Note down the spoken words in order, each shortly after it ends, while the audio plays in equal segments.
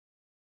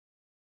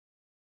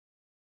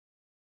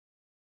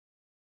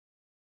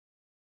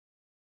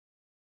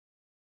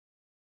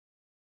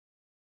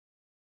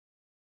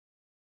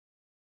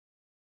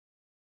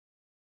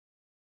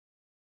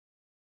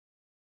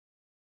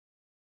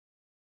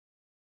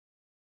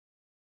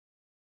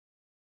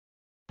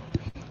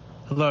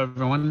Hello,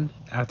 everyone.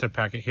 After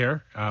Packet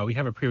here. We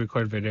have a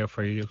pre-recorded video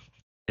for you.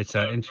 It's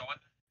an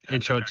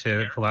intro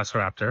to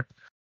Velociraptor.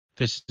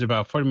 This is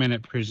about a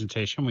 40-minute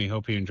presentation. We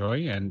hope you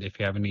enjoy. And if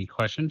you have any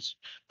questions,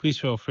 please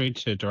feel free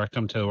to direct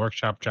them to the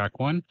workshop Jack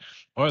 1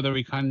 or the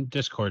Recon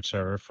Discord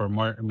server for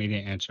more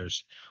immediate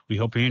answers. We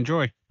hope you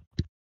enjoy.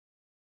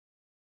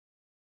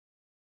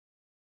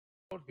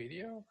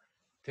 Video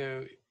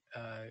to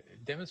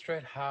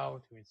demonstrate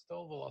how to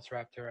install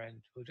Velociraptor, and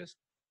we'll just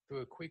do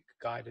a quick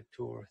guided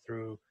tour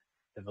through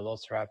the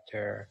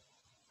Velociraptor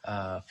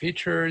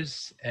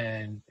features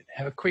and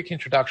have a quick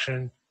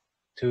introduction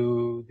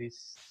to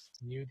this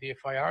new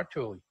DFIR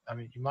tool. I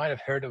mean, you might have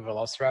heard of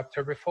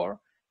Velociraptor before,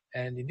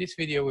 and in this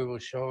video we will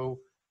show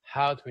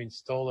how to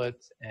install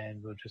it,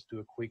 and we'll just do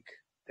a quick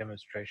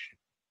demonstration.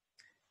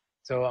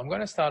 So I'm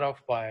going to start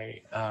off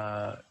by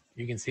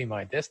you can see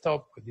my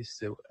desktop. This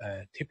is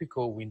a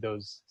typical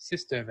Windows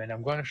system, and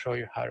I'm going to show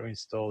you how to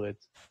install it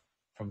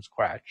from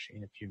scratch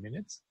in a few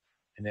minutes,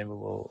 and then we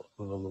will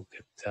look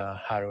at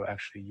how to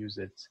actually use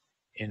it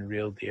in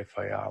real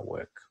DFIR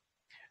work.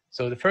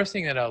 So the first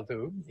thing that I'll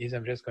do is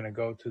I'm just going to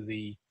go to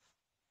the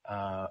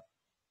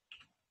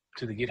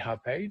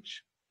GitHub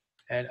page,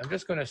 and I'm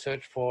just going to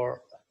search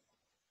for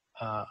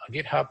a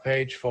GitHub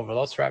page for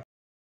Velociraptor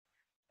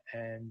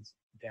and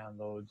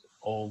download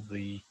all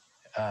the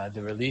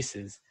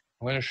releases.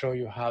 I'm going to show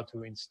you how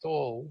to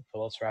install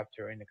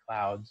Velociraptor in the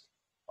cloud,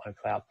 on a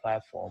cloud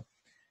platform.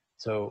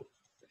 So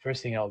the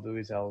first thing I'll do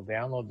is I'll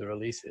download the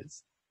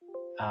releases.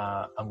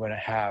 I'm going to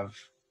have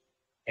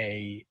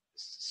a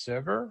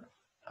server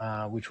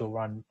which will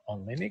run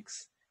on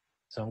Linux.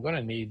 So I'm going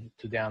to need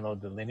to download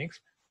the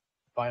Linux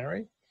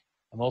binary.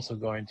 I'm also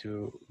going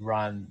to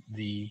run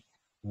the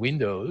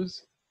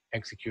Windows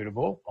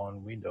executable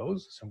on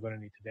Windows. So I'm going to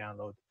need to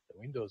download the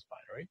Windows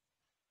binary.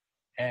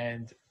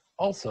 And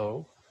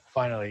also,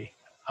 finally,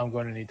 I'm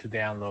going to need to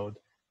download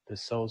the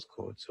source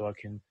code so I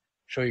can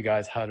show you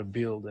guys how to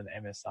build an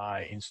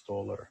MSI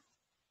installer.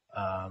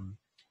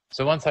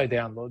 So once I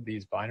download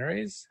these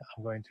binaries,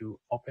 I'm going to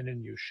open a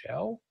new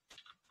shell.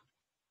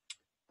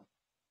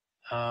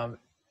 And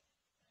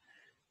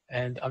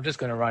I'm just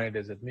going to run it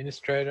as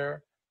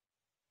administrator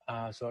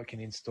so I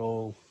can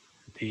install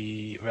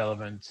the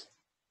relevant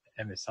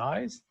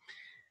MSIs.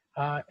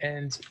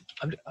 And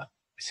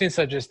since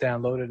I just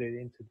downloaded it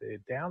into the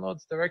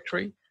downloads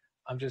directory,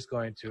 I'm just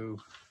going to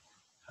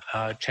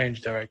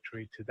change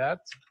directory to that.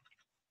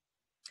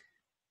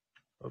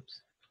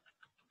 Oops.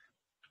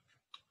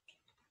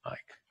 Like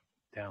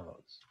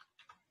downloads.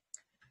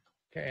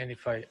 Okay, and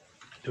if I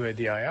do a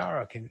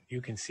dir,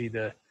 you can see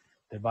the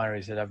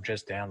binaries that I've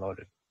just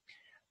downloaded.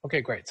 Okay,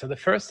 great. So the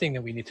first thing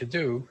that we need to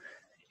do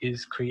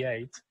is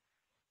create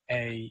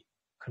a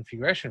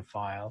configuration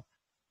file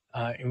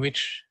in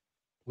which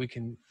we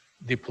can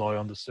deploy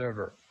on the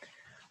server.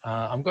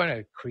 I'm going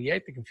to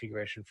create the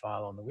configuration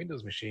file on the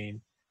Windows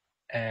machine,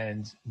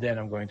 and then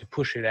I'm going to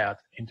push it out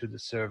into the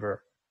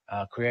server,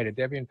 create a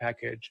Debian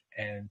package,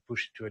 and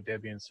push it to a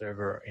Debian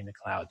server in the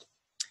cloud.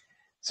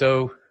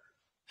 So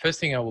first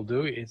thing I will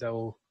do is I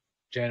will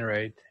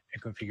generate a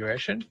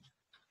configuration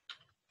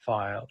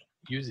file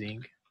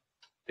using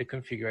the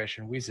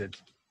configuration wizard.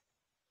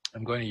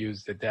 I'm going to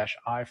use the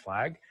 -i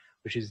flag,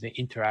 which is the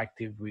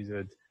interactive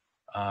wizard,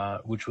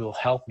 which will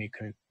help me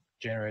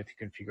generate the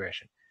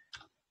configuration.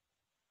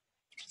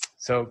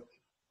 So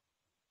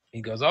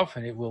it goes off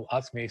and it will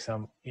ask me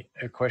some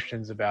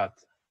questions about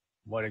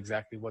what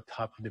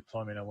type of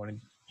deployment I want to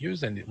use,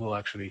 and it will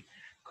actually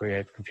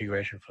create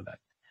configuration for that.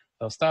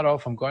 So I'll start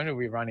off, I'm going to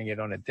be running it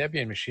on a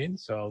Debian machine,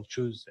 so I'll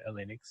choose a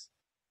Linux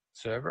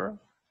server.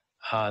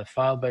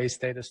 File-based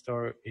data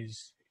store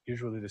is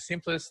usually the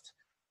simplest,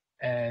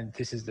 and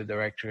this is the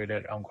directory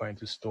that I'm going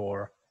to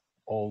store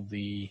all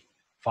the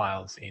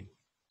files in.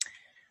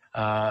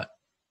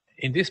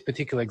 In this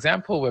particular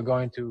example, we're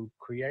going to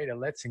create a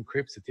Let's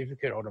Encrypt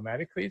certificate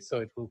automatically, so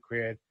it will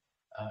create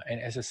an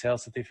SSL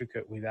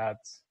certificate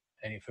without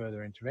any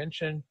further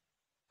intervention,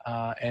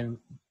 and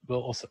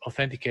will also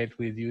authenticate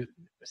with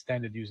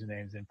standard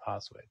usernames and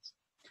passwords.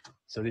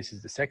 So this is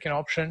the second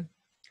option,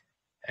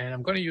 and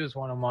I'm going to use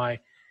one of my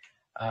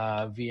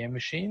VM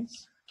machines,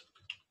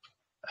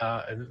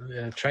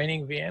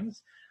 training VMs,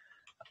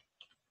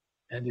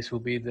 and this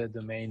will be the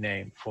domain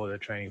name for the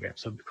training VM.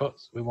 So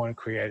because we want to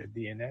create a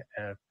DNS,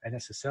 an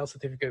SSL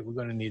certificate, we're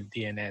going to need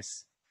DNS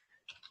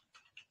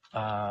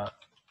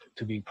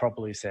to be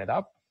properly set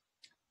up.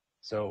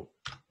 So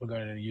we're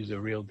going to use a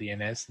real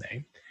DNS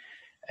name.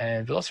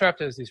 And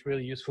Velociraptor has this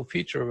really useful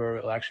feature where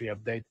it'll actually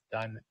update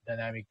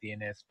dynamic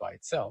DNS by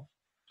itself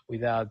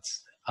without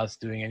us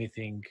doing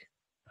anything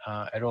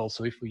at all.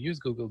 So if we use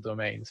Google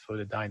Domains for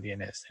the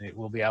DNS, and it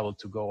will be able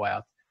to go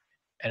out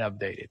and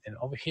update it. And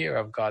over here,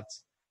 I've got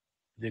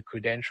the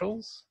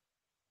credentials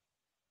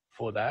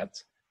for that,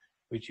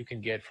 which you can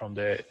get from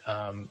the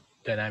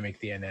dynamic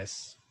DNS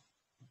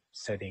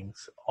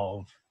settings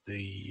of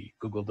the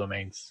Google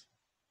Domains.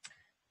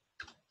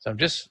 So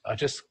I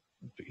just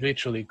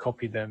literally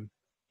copy them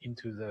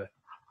into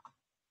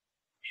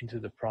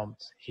the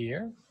prompt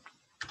here.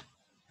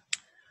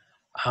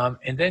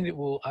 And then it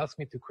will ask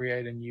me to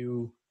create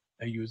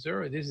a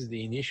user. This is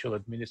the initial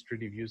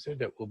administrative user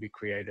that will be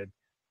created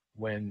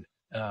when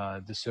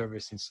the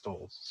service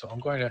installs. So I'm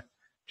going to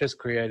just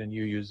create a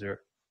new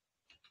user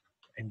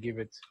and give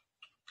it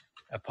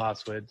a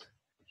password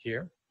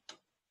here.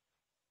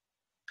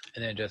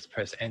 And then just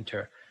press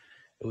enter.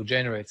 It will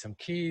generate some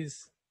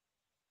keys,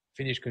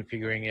 finish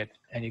configuring it,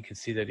 and you can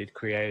see that it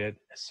created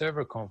a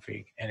server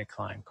config and a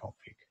client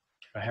config.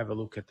 If I have a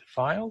look at the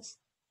files,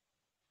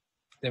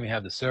 then we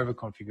have the server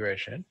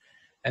configuration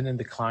and then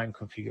the client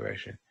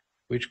configuration,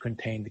 which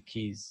contain the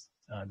keys,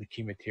 the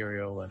key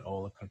material and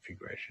all the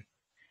configuration.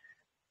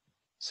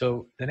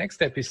 So the next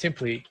step is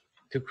simply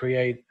to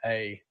create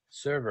a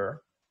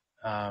server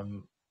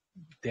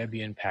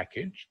Debian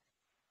package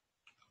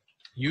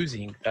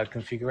using that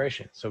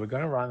configuration. So we're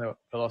going to run the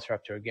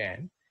Velociraptor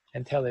again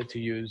and tell it to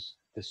use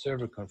the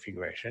server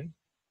configuration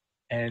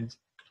and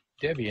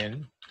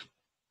Debian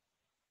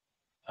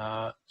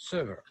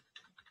server.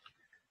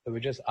 So we're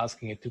just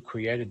asking it to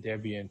create a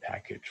Debian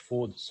package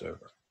for the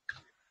server.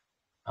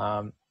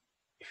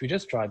 If we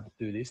just try to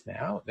do this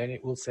now, then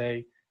it will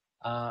say,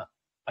 I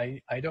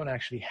don't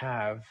actually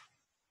have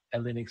a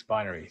Linux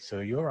binary. So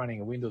you're running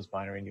a Windows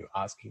binary and you're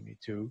asking me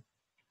to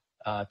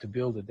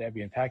build a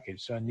Debian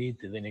package. So I need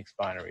the Linux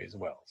binary as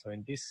well. So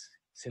in this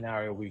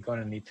scenario, we're going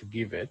to need to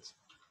give it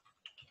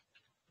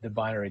the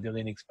binary, the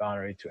Linux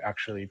binary, to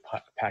actually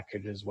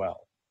package as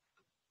well.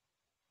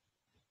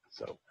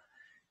 So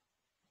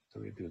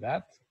we do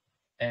that,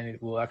 and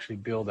it will actually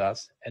build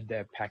us a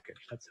Deb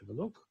package. Let's have a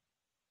look.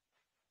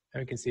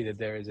 And we can see that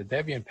there is a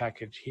Debian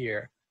package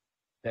here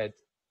that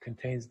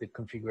contains the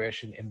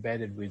configuration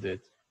embedded with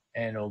it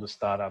and all the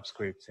startup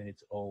scripts, and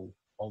it's all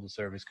the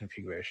service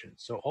configuration.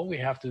 So all we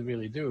have to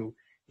really do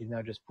is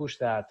now just push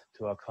that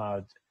to our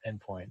cloud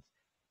endpoint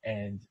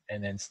and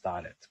then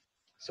start it.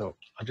 So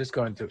I'm just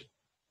going to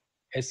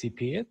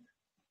SCP it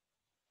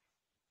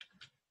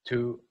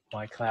to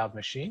my cloud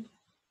machine.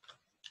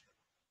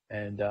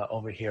 And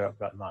over here, I've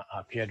got my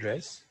IP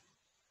address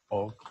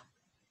of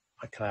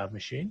my cloud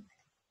machine.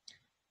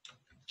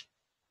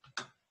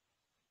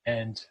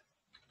 And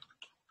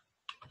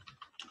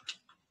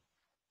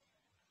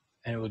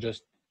it will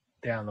just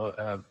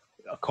download,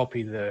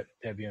 copy the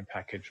Debian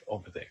package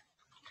over there.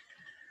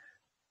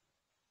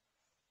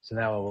 So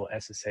now I will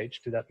SSH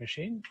to that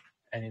machine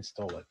and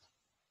install it.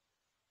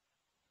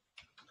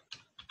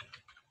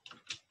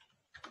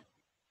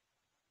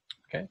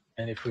 Okay,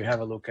 and if we have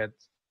a look at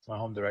my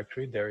home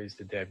directory, there is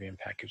the Debian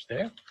package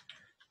there.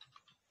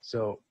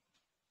 So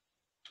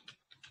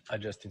I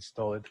just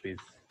install it with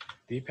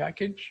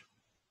dpackage,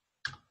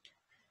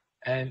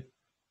 and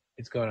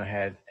it's gone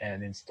ahead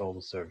and installed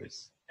the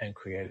service and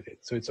created it.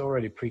 So it's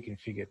already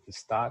pre-configured to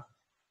start,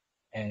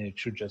 and it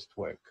should just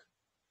work.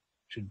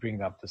 It should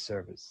bring up the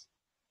service.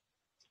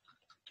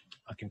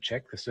 I can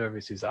check the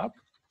service is up.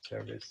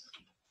 Service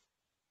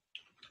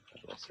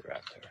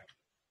Velociraptor.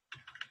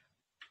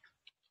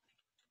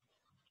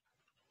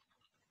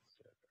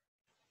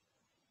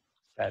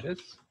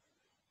 Status,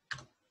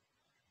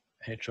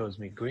 and it shows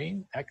me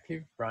green,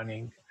 active,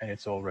 running, and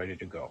it's all ready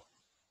to go.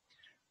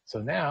 So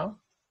now,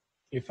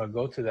 if I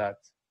go to that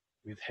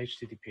with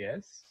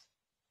HTTPS,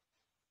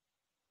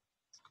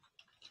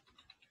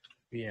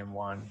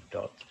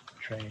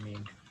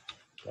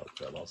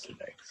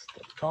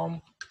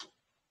 vm1.training.velocidex.com,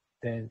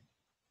 then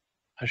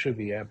I should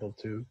be able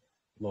to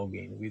log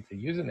in with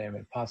the username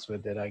and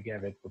password that I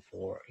gave it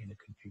before in the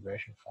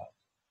configuration file.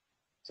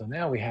 So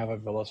now we have a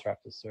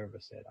Velociraptor server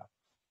set up.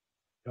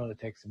 It only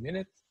takes a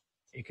minute.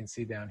 You can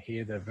see down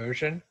here the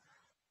version,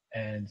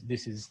 and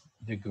this is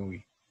the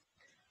GUI.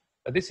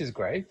 But this is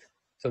great.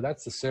 So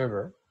that's the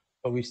server,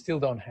 but we still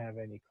don't have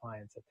any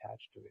clients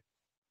attached to it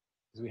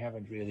because we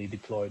haven't really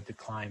deployed the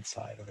client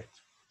side of it.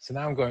 So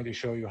now I'm going to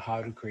show you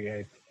how to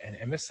create an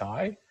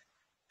MSI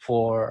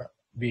for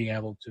being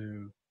able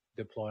to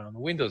deploy on the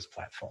Windows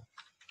platform.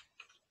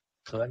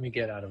 So let me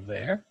get out of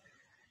there.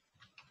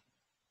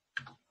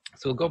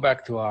 So we'll go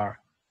back to our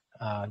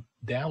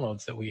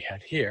downloads that we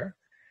had here.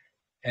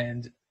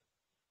 And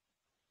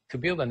to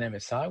build an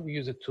MSI, we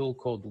use a tool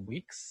called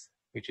Wix,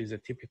 which is a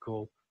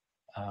typical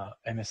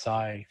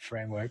MSI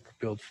framework,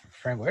 build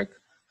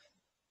framework,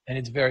 and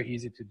it's very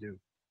easy to do.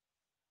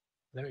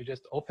 Let me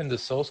just open the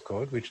source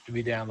code, which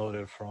we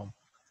downloaded from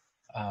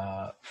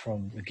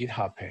the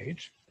GitHub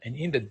page, and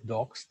in the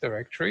docs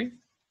directory,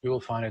 you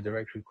will find a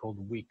directory called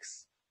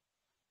Wix,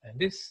 and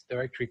this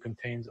directory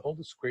contains all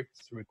the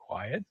scripts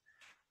required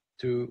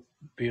to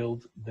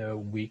build the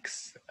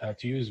Wix,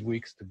 to use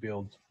Wix to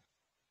build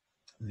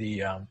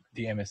the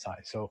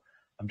MSI. So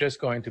I'm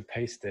just going to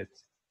paste it,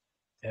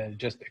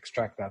 just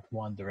extract that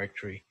one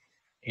directory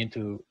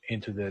into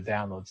the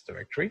downloads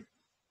directory.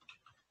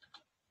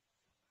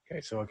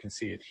 Okay, so I can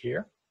see it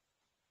here.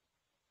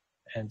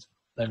 And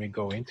let me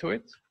go into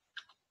it.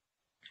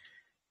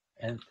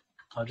 And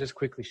I'll just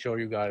quickly show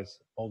you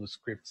guys all the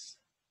scripts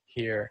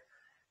here.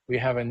 We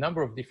have a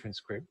number of different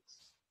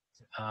scripts.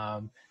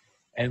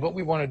 And what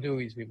we want to do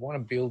is we want to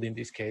build, in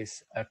this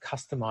case, a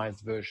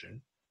customized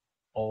version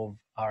of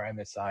our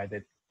MSI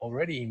that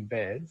already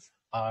embeds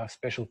a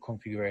special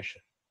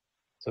configuration.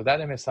 So that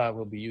MSI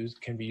will be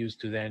can be used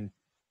to then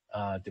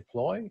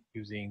deploy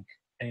using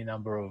any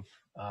number of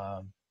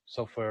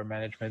software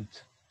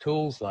management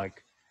tools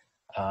like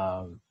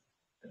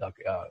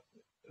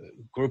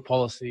group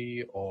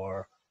policy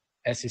or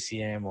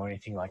SCCM or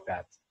anything like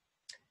that.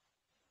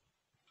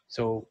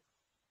 So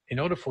in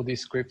order for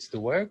these scripts to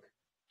work,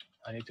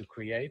 I need to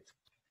create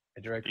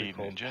a directory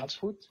called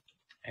output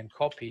and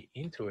copy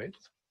into it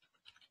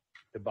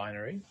the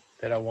binary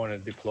that I want to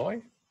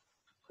deploy,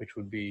 which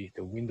would be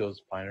the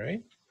Windows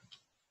binary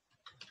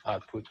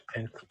output,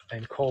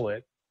 and call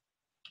it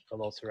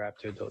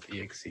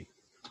velociraptor.exe.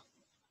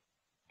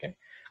 Okay.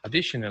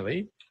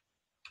 Additionally,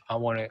 I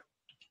want to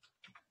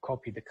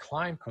copy the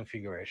client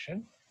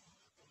configuration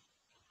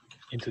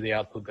into the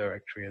output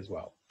directory as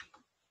well.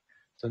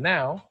 So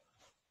now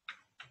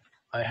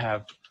I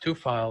have two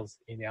files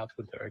in the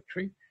output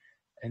directory,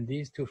 and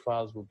these two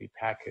files will be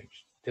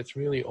packaged. That's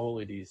really all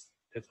it is.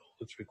 That's all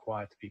that's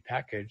required to be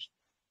packaged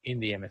in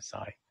the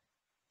MSI.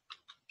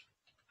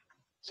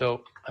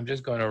 So I'm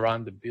just going to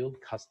run the build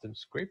custom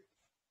script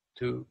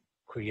to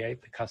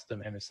create the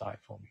custom MSI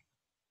for me.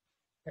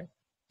 Okay?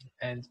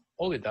 And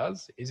all it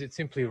does is it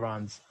simply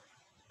runs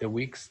the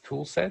Wix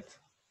toolset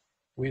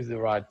with the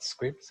right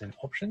scripts and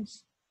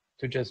options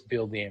to just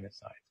build the MSI.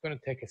 It's going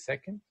to take a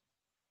second,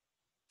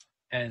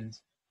 and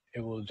it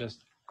will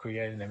just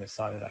create an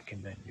MSI that I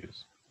can then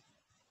use.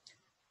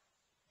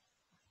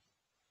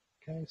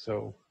 Okay,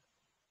 so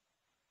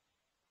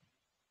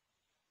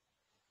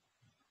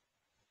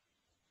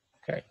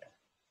okay,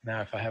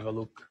 now if I have a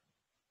look,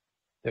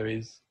 there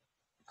is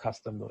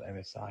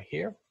custom.msi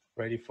here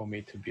ready for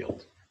me to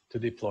build, to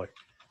deploy.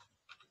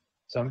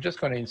 So I'm just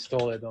going to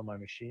install it on my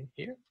machine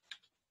here,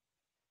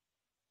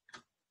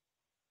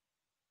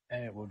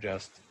 and it will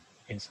just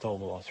install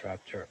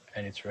Velociraptor,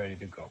 and it's ready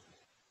to go.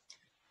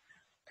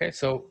 Okay,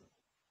 so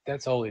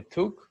that's all it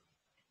took.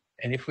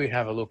 And if we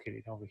have a look at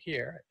it over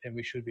here, then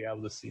we should be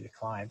able to see the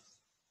client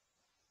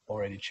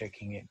already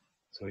checking in.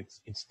 So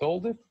it's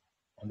installed it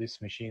on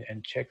this machine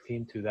and checked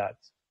into that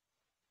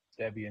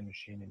Debian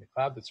machine in the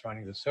cloud that's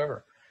running the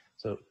server.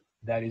 So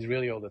that is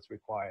really all that's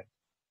required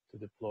to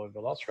deploy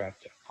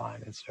Velociraptor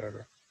client and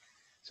server.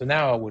 So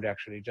now I would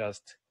actually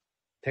just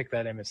take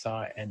that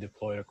MSI and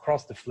deploy it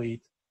across the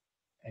fleet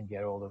and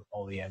get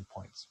all the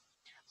endpoints.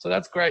 So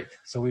that's great.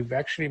 So we've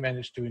actually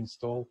managed to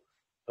install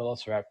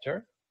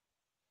Velociraptor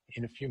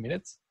in a few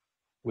minutes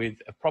with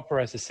a proper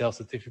SSL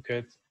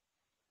certificate,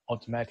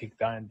 automatic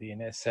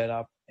DNS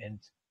setup, and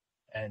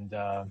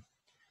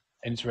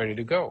it's ready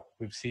to go.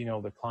 We've seen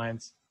all the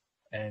clients,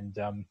 and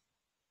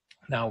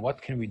now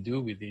what can we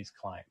do with these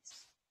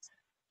clients?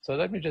 So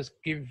let me just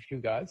give you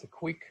guys a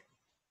quick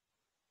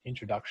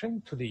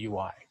introduction to the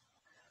UI.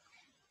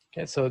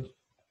 Okay, so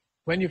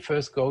when you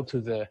first go to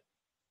the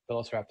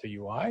Velociraptor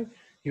UI,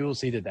 you will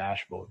see the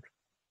dashboard.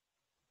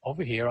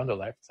 Over here on the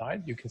left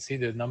side, you can see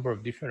the number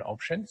of different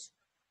options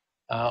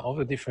of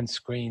the different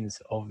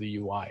screens of the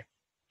UI.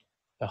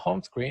 The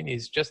home screen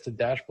is just a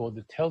dashboard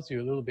that tells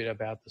you a little bit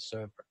about the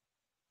server.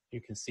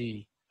 You can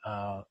see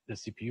the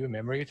CPU and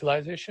memory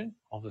utilization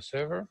of the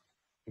server.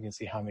 You can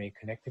see how many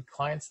connected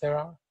clients there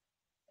are.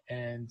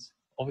 And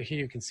over here,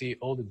 you can see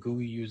all the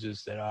GUI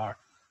users that are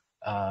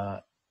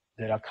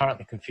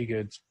currently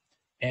configured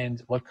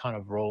and what kind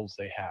of roles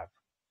they have.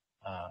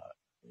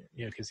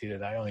 You can see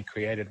that I only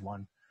created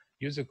one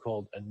user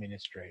called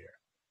administrator.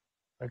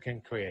 I can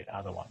create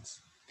other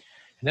ones.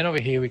 And then over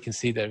here, we can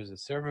see there's a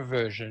server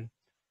version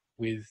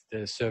with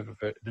the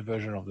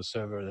version of the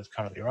server that's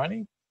currently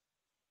running.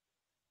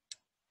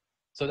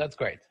 So that's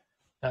great.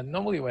 Now,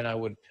 normally when I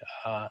would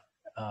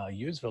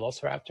use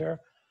Velociraptor,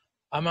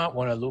 I might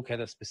want to look at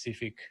a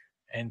specific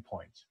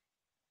endpoint.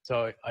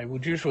 So I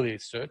would usually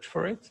search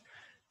for it.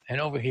 And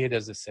over here,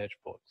 there's a search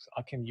box.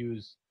 I can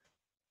use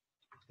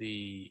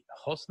the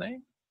host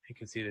name. You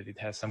can see that it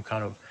has some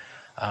kind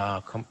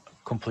of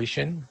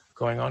completion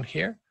going on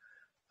here.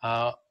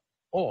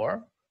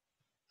 Or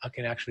I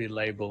can actually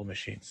label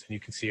machines. And you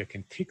can see I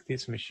can tick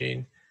this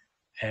machine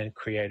and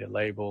create a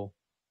label.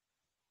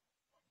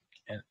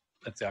 And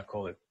let's say I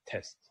call it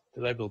test.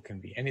 The label can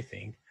be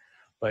anything,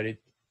 but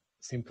it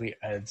simply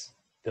adds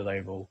the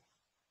label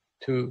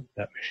to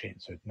that machine.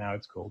 So now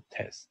it's called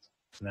test.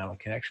 So now I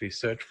can actually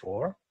search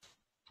for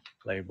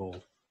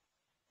label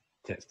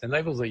test. And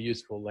labels are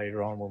useful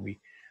later on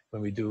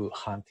when we do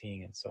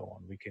hunting and so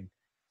on. We can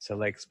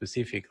select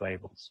specific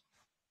labels.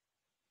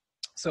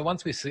 So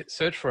once we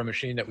search for a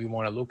machine that we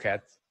want to look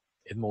at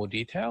in more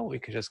detail, we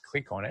can just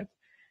click on it.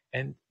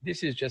 And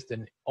this is just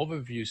an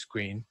overview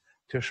screen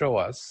to show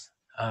us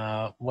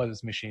what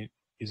this machine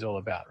is all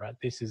about, right?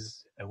 This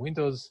is a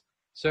Windows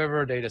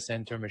server data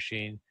center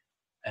machine,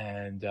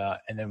 and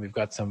then we've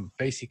got some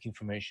basic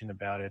information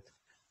about it.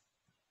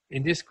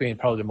 In this screen,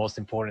 probably the most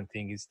important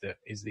thing is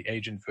the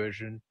agent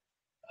version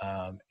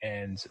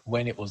and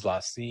when it was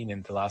last seen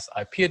and the last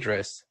IP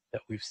address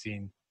that we've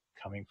seen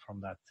coming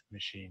from that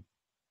machine.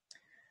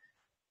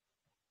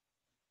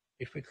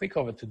 If we click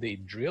over to the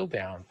drill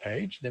down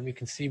page, then we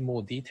can see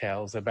more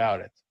details about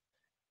it.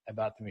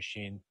 about the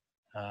machine.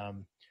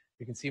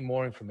 You can see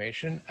more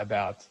information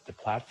about the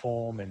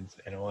platform and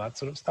all that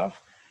sort of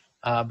stuff.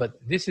 But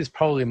this is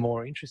probably a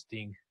more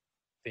interesting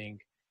thing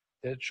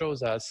that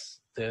shows us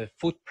the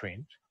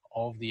footprint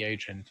of the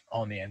agent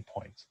on the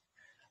endpoint.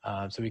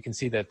 So we can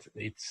see that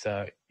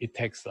it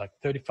takes like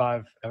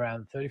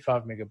around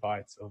 35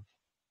 megabytes of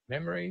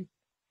memory,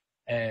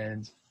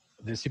 and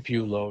the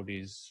CPU load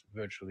is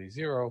virtually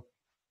zero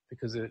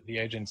because the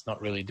agent's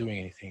not really doing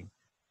anything.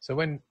 So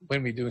when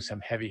we do some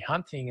heavy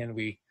hunting and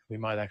we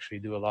might actually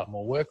do a lot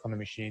more work on the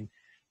machine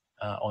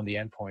on the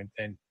endpoint,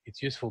 then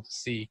it's useful to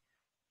see,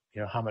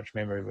 you know, how much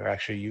memory we're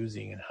actually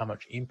using and how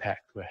much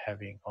impact we're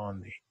having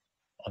on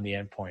the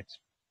endpoint.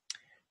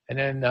 And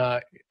then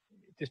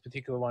this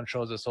particular one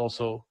shows us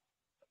also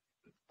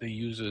the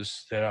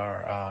users that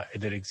are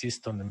that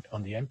exist on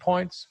the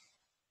endpoints.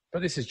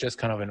 But this is just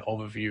kind of an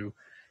overview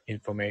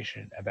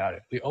information about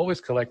it. We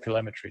always collect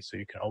telemetry, so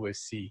you can always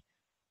see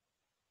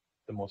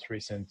the most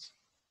recent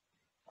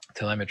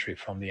telemetry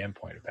from the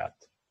endpoint about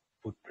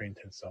footprint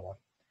and so on.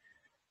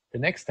 The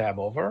next tab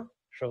over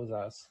shows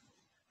us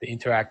the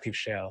interactive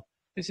shell.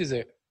 This is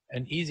an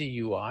easy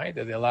UI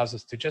that allows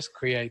us to just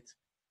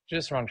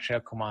run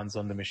shell commands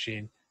on the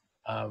machine.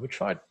 We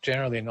try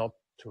generally not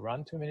to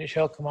run too many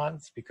shell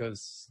commands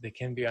because they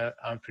can be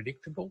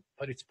unpredictable,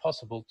 but it's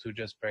possible to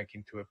just break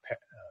into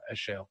a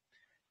shell.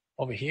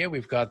 Over here,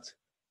 we've got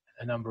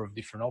a number of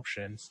different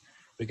options.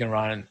 We can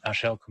run our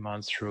shell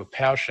commands through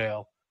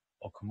PowerShell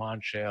or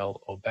Command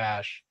Shell or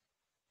Bash.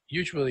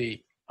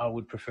 Usually, I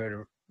would prefer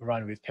to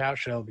run with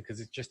PowerShell because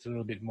it's just a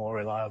little bit more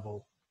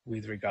reliable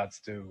with regards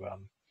to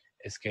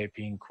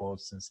escaping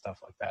quotes and stuff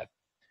like that.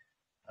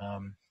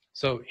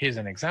 So here's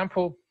an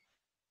example.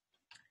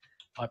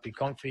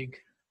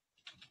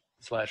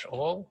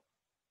 ipconfig/all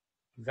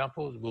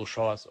example will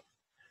show us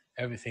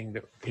everything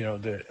that, you know,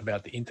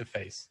 about the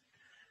interface.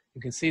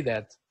 You can see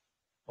that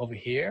over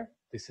here,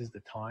 this is the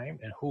time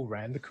and who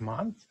ran the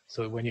command.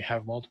 So when you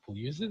have multiple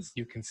users,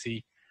 you can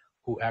see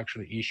who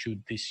actually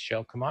issued this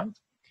shell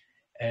command.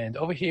 And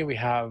over here, we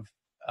have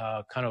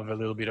kind of a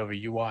little bit of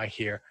a UI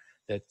here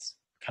that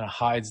kind of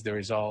hides the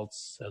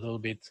results a little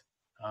bit.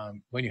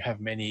 When you have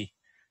many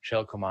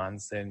shell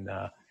commands, then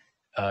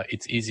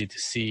it's easy to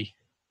see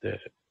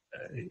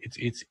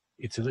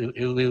it's a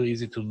little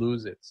easy to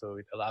lose it. So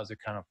it allows you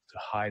kind of to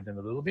hide them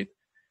a little bit.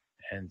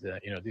 And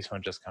you know, this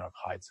one just kind of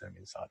hides them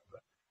inside of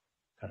a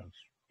kind of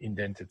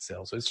indented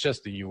cell. So it's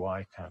just a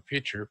UI kind of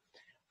feature.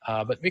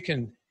 But we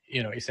can,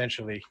 you know,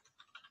 essentially,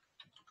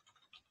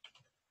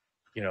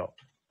 you know,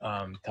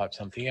 type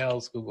something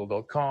else,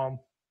 google.com,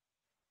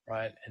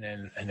 right? And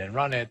then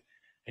run it.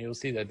 And you'll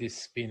see that this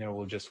spinner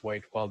will just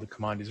wait while the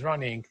command is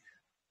running.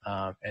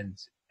 And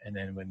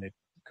then when it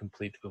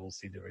complete, we will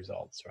see the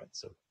results, right?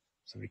 So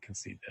we can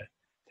see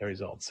the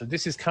results. So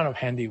this is kind of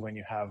handy when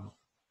you have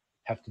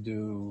to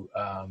do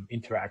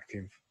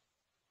interactively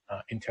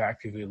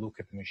look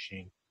at the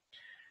machine.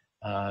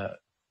 The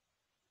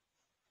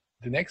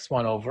next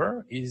one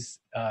over is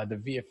the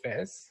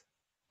VFS.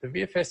 The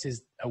VFS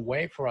is a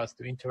way for us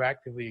to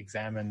interactively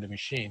examine the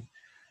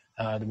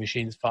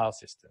machine's file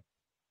system.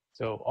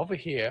 So over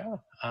here,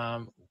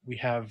 we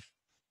have,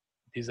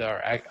 these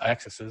are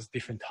accesses,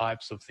 different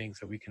types of things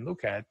that we can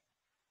look at.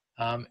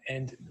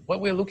 And what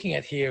we're looking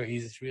at here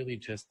is really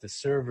just the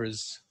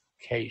server's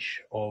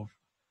cache of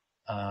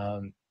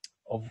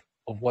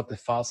what the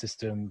file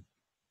system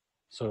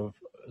sort of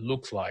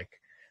looks like.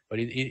 But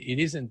it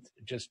isn't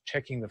just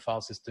checking the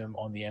file system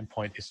on the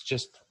endpoint, it's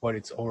just what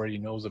it already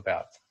knows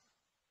about.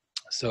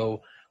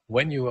 So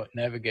when you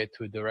navigate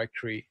to a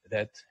directory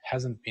that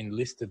hasn't been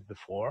listed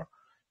before,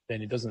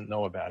 then it doesn't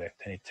know about it,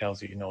 and it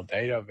tells you, no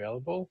data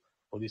available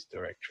for this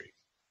directory.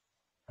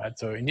 Right?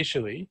 So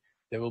initially,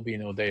 there will be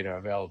no data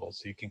available.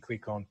 So you can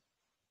click on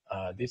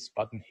this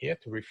button here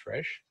to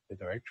refresh the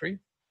directory.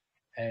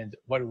 And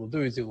what it will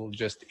do is it will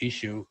just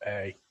issue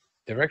a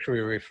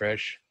directory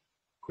refresh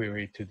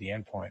query to the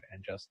endpoint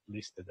and just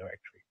list the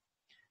directory,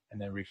 and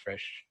then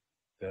refresh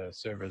the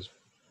server's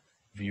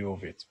view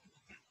of it.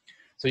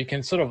 So you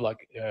can sort of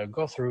like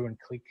go through and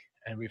click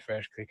and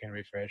refresh,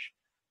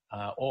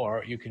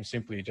 or you can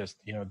simply just,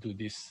 you know, do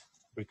this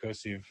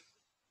recursive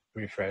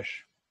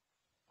refresh,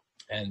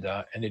 and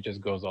it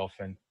just goes off,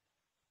 and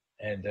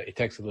it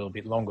takes a little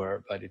bit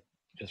longer, but it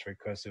just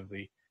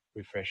recursively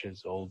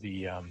refreshes all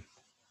the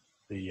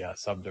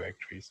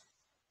subdirectories,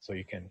 so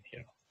you can, you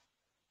know,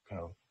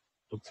 kind of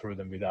look through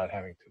them without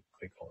having to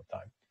click all the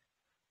time.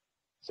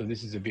 So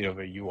this is a bit of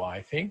a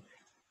UI thing.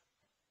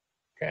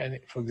 Okay, and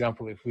for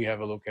example, if we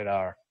have a look at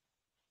our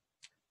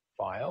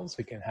files,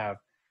 we can have,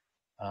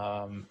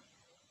 for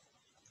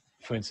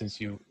instance,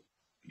 you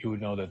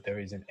would know that there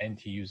is an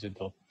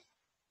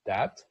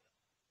ntuser.dat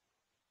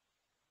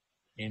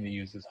in the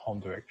user's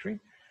home directory.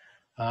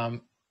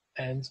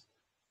 And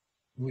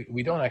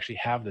we don't actually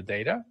have the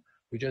data,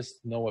 we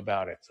just know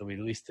about it. So we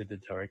listed the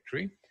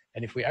directory.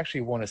 And if we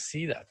actually want to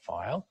see that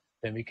file,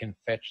 then we can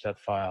fetch that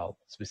file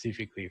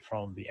specifically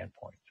from the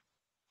endpoint.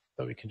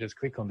 So we can just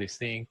click on this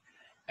thing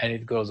and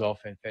it goes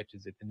off and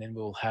fetches it. And then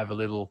we'll have a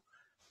little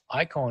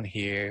icon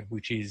here,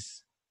 which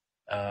is,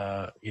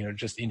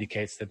 just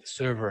indicates that the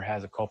server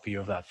has a copy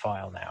of that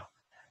file now.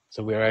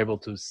 So we're able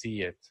to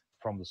see it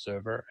from the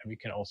server, and we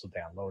can also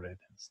download it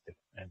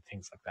and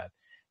things like that.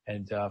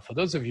 And for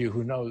those of you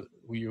who know,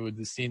 you would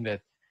have seen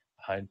that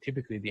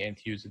typically the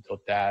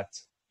end-user.dat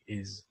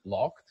is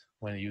locked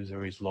when the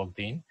user is logged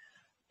in,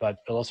 but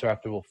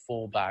Velociraptor will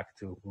fall back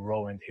to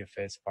raw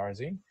NTFS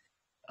parsing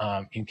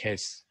in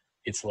case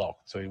it's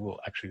locked. So it will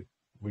actually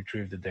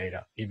retrieve the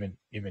data, even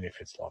if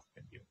it's locked,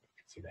 and you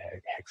can see the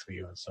hex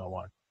view and so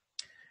on.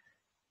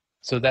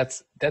 So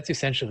that's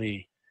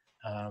essentially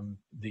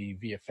the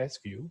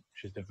VFS view,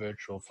 which is the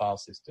virtual file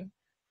system.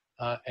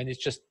 And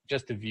it's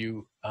just a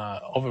view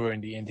over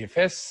in the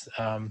NTFS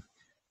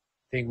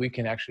thing. We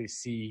can actually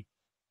see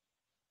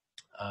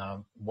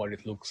what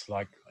it looks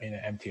like in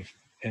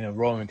a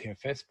raw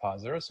NTFS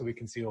parser. So we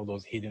can see all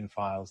those hidden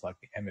files like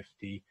the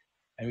MFD,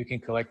 and we can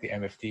collect the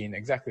MFD in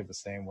exactly the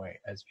same way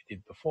as we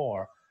did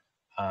before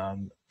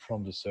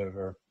from the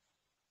server,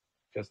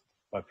 just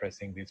by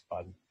pressing this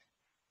button.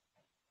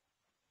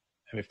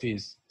 MFD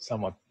is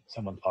somewhat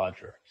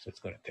larger, so it's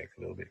going to take a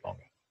little bit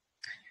longer.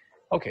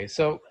 Okay,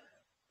 so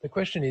the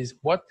question is,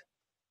 what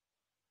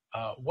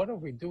are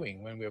we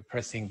doing when we're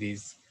pressing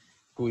these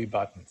GUI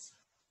buttons?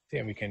 See,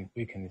 and we can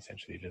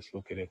essentially just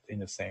look at it in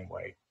the same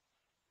way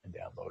and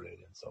download it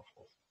and so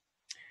forth.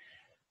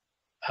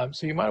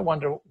 So you might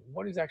wonder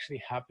what is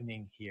actually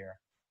happening here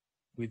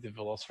with the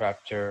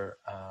Velociraptor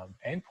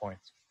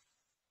endpoints.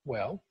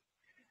 Well,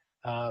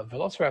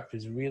 Velociraptor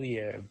is really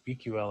a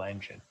VQL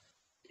engine.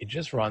 It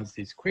just runs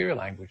these query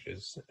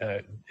languages.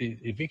 The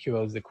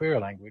VQL is the query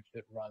language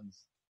that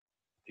runs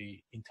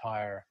the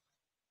entire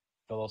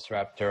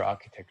Velociraptor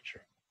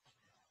architecture.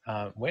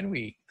 When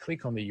we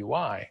click on the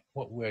UI,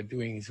 what we're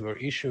doing is we're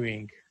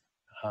issuing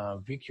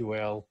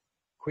VQL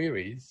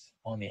queries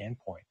on the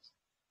endpoint.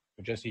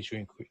 We're just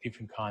issuing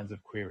different kinds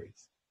of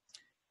queries.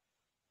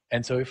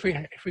 And so if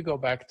we go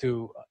back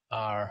to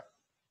our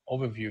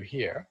overview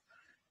here,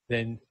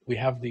 then we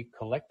have the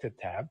collected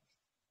tab.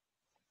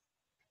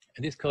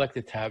 And this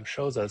collected tab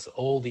shows us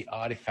all the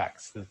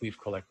artifacts that we've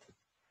collected.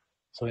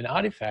 So an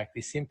artifact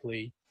is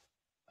simply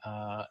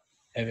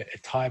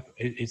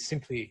it's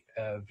simply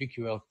a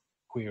VQL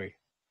query,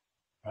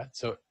 right?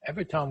 So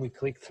every time we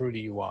click through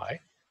the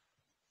UI,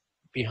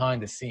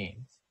 behind the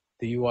scenes,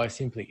 the UI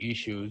simply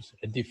issues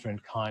a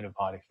different kind of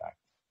artifact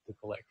to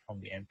collect from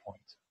the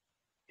endpoint.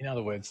 In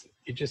other words,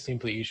 it just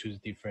simply issues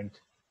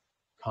different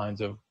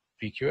kinds of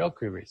VQL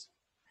queries.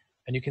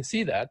 And you can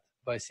see that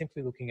by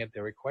simply looking at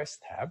the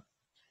request tab.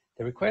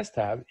 The request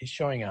tab is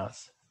showing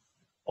us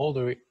all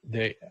the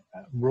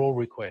raw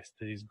request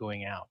that is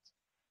going out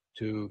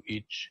to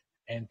each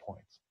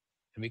endpoint.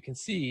 And we can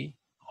see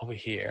over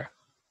here,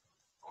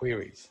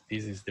 queries.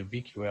 This is the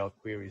VQL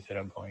queries that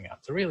are going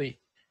out. So really,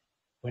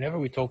 whenever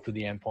we talk to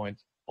the endpoint,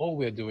 all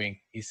we're doing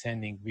is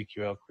sending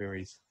VQL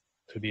queries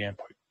to the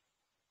endpoint.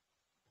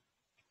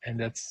 And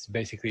that's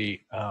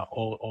basically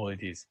all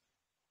it is.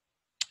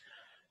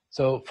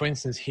 So for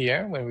instance,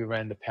 here, when we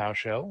ran the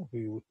PowerShell,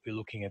 we're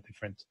looking at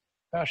different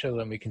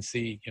PowerShell, and we can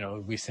see,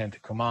 we sent a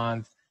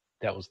command,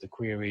 that was the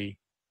query,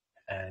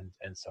 and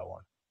so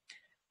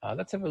on.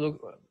 Let's have a look.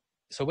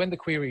 So when the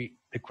query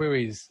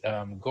is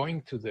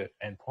going to the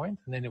endpoint,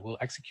 and then it will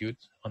execute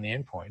on the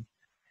endpoint.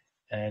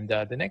 And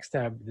the next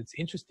tab that's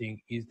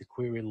interesting is the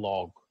query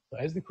log. So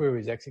as the query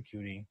is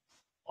executing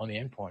on the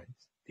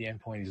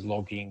endpoint is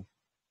logging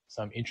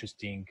some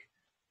interesting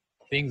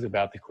things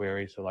about the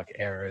query, so like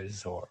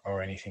errors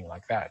or anything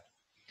like that.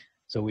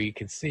 So we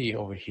can see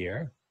over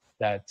here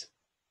that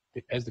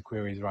as the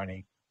query is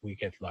running, we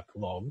get like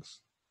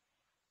logs.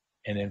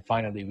 And then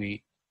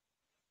finally,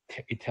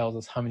 it tells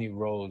us how many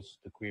rows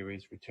the query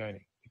is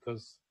returning,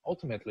 because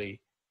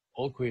ultimately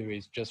all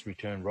queries just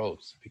return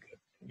rows because,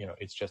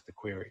 it's just a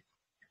query.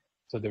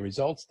 So the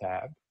results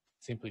tab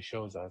simply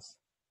shows us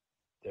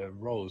the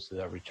rows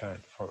that are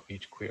returned for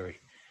each query.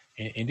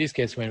 In this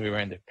case, when we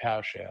ran the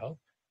PowerShell,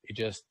 it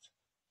just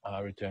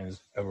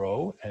returns a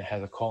row and it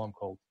has a column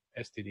called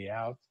std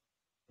out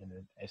and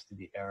then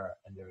std error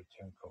and the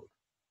return code.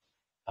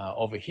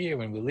 Over here,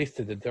 when we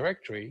listed the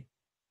directory,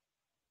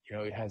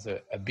 it has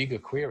a bigger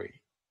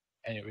query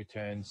and it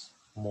returns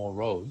more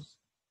rows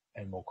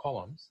and more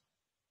columns,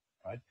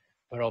 right?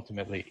 But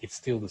ultimately, it's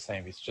still the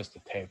same. It's just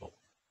a table.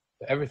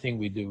 So everything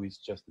we do is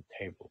just a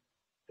table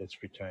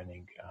that's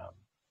returning.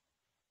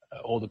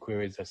 All the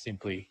queries are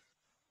simply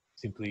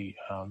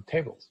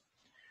tables.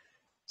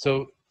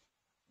 So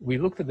we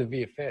looked at the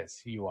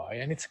VFS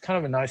UI, and it's kind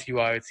of a nice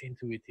UI. It's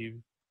intuitive,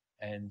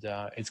 and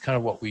it's kind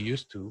of what we're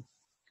used to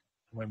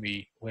when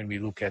we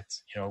look at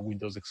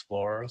Windows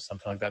Explorer or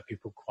something like that.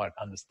 People quite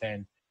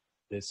understand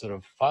this sort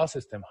of file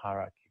system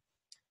hierarchy,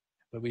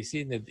 but we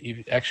see that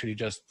it actually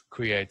just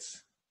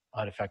creates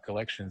artifact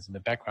collections in the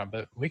background,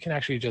 but we can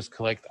actually just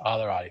collect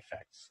other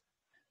artifacts.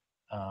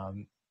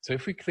 So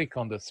if we click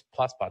on this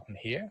plus button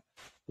here,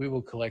 we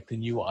will collect a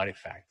new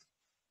artifact.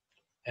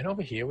 And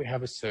over here, we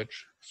have a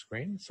search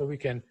screen, so we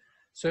can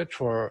search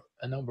for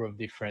a number of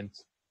different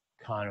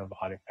kind of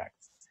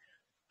artifacts.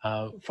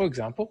 For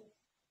example,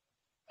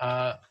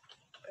 a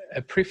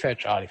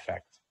prefetch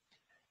artifact.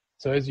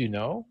 So as you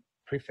know,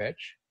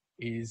 prefetch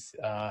is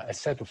a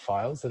set of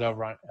files that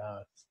are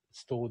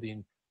stored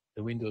in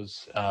the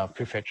Windows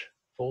prefetch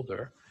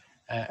folder,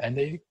 and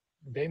they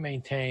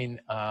maintain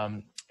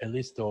a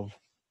list of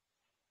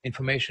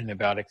information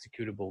about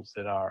executables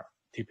that are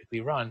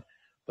typically run.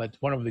 But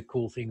one of the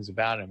cool things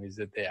about them is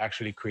that they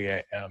actually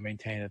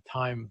maintain a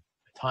timeline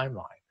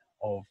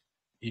of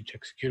each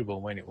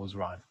executable when it was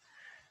run.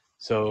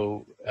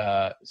 So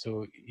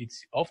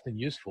it's often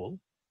useful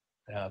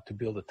to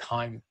build a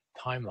timeline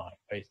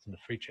based on the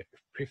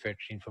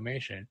prefetch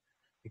information,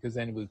 because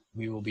then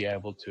we will be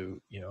able to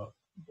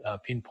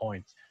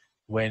pinpoint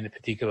when a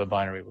particular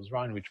binary was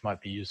run, which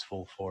might be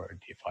useful for a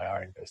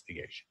DFIR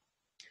investigation.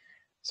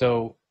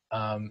 So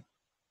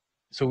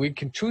we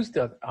can choose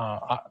the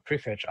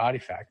prefetch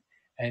artifact,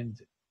 and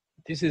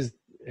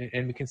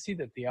we can see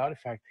that the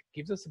artifact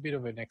gives us a bit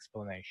of an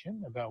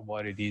explanation about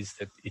what it is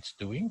that it's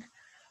doing,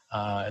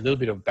 a little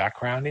bit of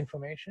background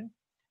information.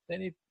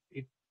 Then it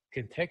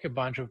can take a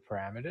bunch of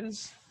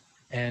parameters,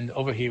 and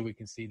over here we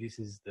can see this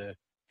is the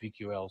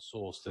VQL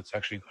source that's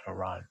actually going to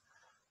run.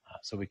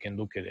 So we can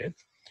look at it,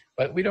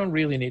 but we don't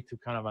really need to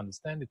kind of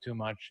understand it too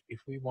much. If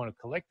we want to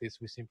collect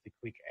this, we simply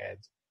click add,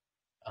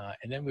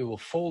 and then we will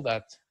fold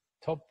that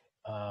top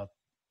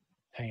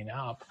pane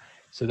up,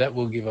 so that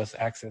will give us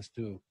access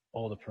to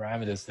all the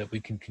parameters that we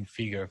can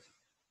configure.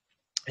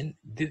 And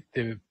the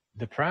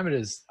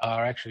parameters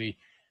are actually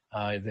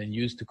then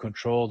used to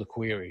control the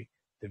query,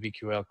 the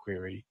VQL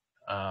query,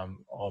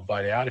 or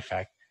by the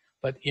artifact.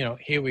 But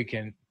here we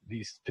can,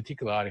 this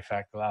particular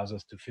artifact allows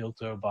us to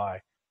filter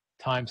by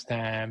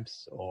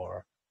timestamps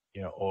or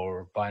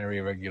binary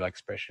irregular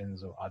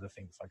expressions or other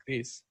things like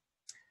this.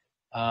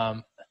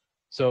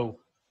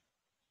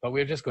 But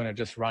we're just going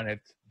to run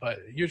it. But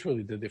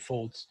usually the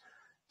defaults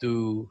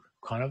do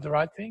kind of the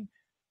right thing.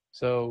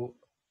 So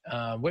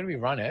when we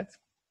run it,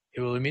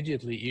 it will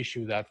immediately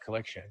issue that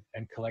collection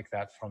and collect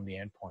that from the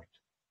endpoint,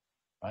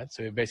 right?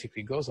 So it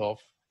basically goes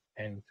off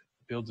and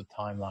builds a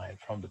timeline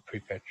from the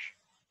prefetch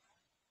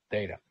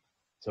data.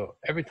 So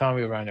every time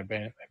we run a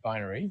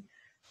binary,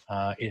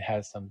 it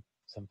has some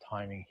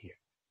timing here.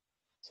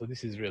 So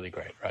this is really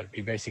great, right?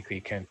 We basically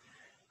can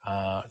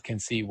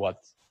see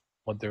what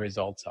the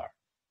results are,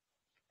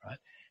 right?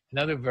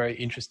 Another very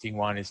interesting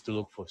one is to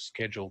look for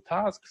scheduled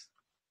tasks,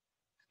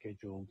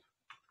 because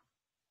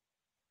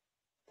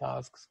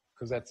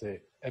that's a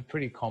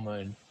pretty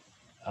common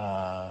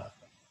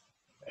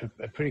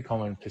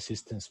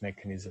persistence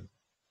mechanism.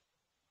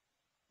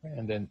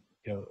 And then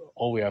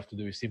all we have to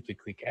do is simply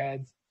click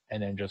add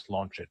and then just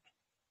launch it,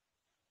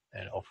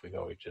 and off we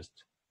go.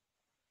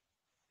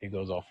 It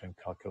goes off and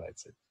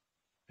calculates it.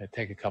 It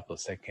take a couple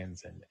of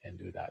seconds and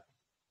do that.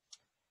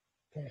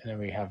 Okay, and then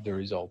we have the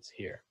results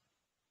here.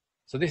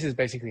 So this is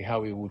basically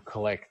how we would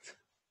collect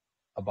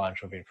a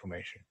bunch of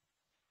information,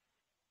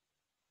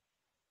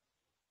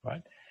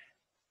 right?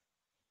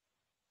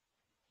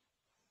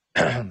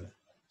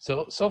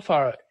 So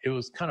far it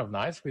was kind of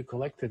nice. We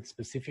collected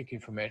specific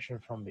information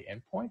from the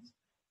endpoint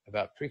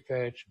about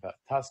prefetch, about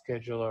task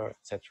scheduler,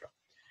 etc.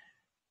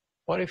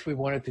 What if we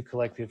wanted to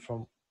collect it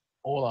from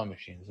all our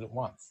machines at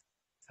once?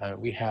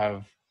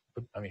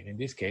 In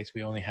this case,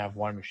 we only have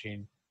one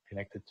machine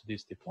connected to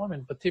this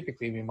deployment, but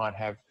typically we might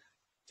have,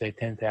 say,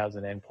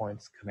 10,000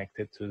 endpoints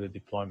connected to the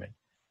deployment.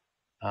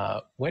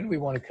 When we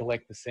want to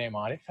collect the same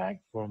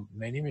artifact from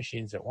many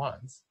machines at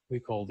once,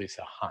 we call this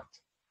a hunt.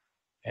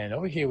 And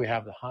over here we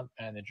have the hunt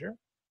manager,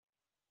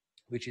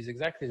 which is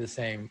exactly the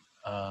same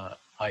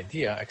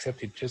idea,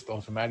 except it just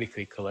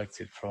automatically collects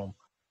it from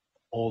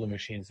all the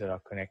machines that are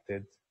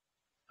connected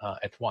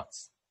at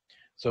once.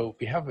 So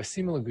we have a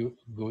similar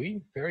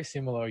GUI, very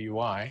similar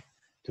UI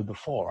to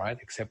before, right?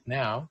 Except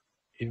now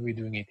we're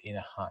doing it in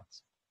a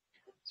hunt.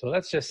 So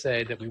let's just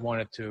say that we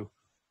wanted to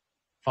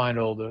find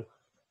all the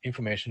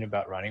information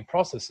about running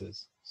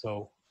processes.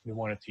 So we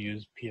wanted to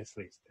use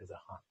PSList as a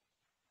hunt.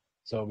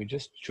 So we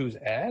just choose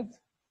add,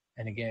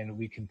 and again,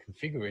 we can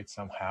configure it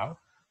somehow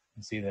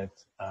and see that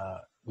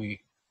we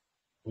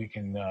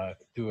can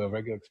do a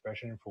regular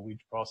expression for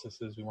which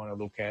processes we want to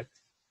look at,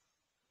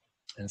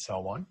 and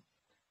so on.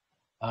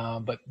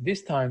 But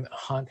this time,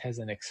 hunt has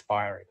an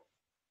expiry.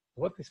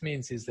 What this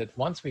means is that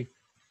once we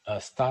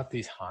start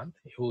this hunt,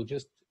 it will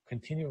just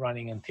continue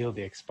running until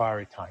the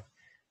expiry time.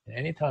 And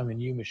anytime a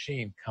new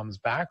machine comes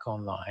back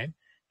online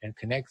and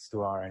connects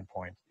to our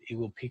endpoint, it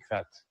will pick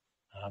that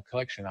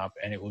collection up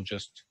and it will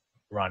just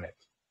run it.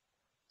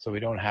 So we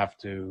don't have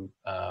to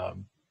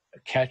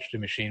catch the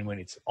machine when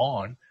it's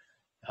on.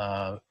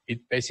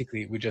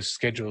 We just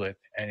schedule it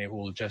and it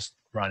will just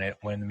run it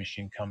when the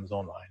machine comes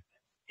online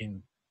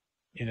in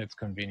its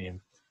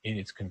convenience,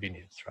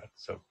 right?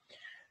 So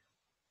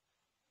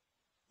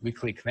we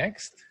click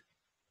next.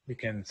 We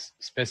can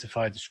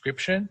specify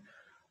description,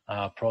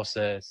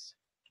 process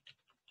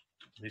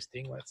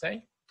listing, let's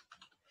say.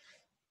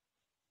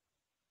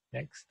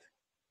 Next.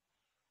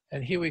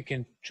 And here we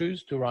can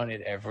choose to run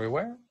it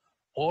everywhere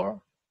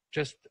or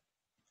just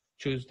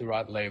choose the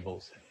right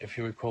labels. If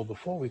you recall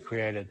before, we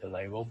created the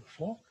label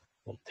before.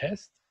 We'll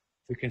test.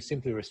 we can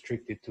simply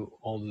restrict it to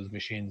all those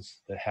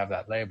machines that have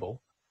that label,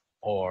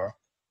 or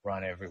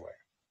run everywhere.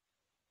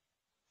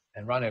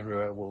 And run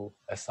everywhere will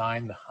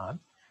assign the hunt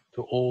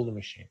to all the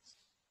machines.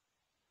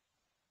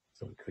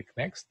 So we click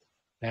next.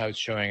 Now it's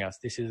showing us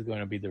this is going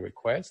to be the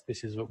request.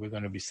 This is what we're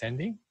going to be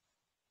sending.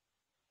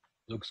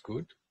 Looks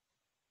good.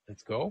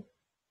 Let's go.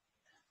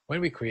 When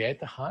we create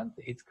the hunt,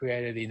 it's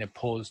created in a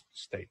paused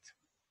state.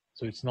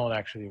 So it's not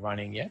actually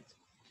running yet.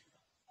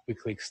 We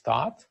click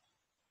start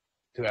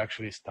to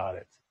actually start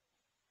it.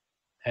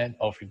 And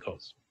off it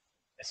goes.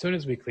 As soon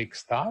as we click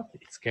start,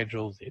 it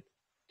schedules it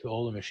to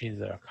all the machines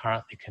that are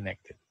currently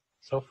connected.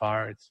 So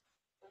far, it's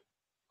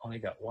only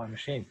got one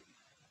machine.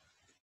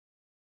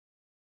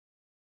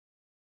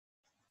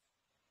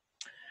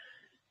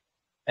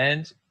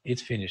 And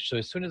it's finished. So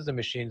as soon as the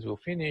machines will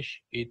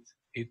finish, it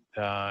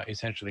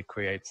essentially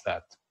creates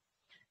that.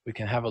 We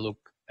can have a look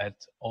at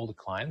all the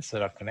clients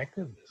that are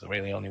connected. There's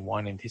really only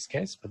one in this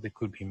case, but there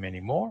could be many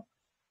more.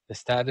 The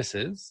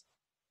statuses,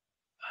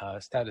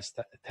 status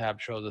tab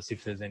shows us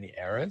if there's any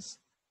errors.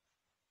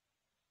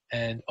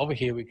 And over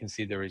here, we can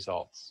see the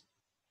results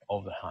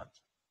of the hunt.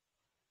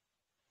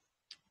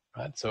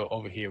 Right, so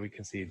over here, we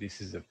can see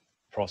this is a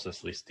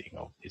process listing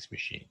of this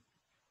machine,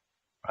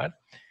 right?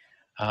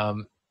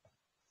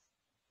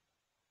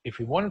 If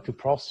we wanted to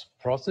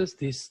process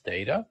this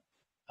data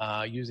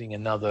using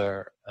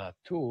another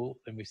tool,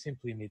 then we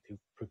simply need to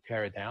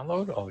prepare a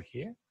download over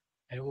here,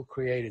 and it will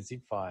create a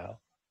zip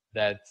file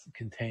that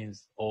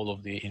contains all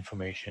of the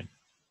information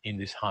in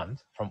this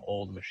hunt from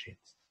all the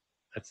machines.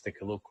 Let's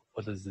take a look.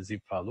 What does the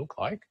zip file look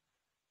like?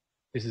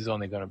 This is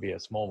only going to be a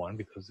small one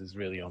because there's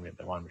really only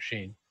the one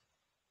machine,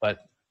 but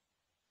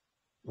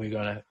we're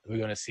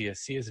gonna see a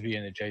CSV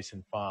and a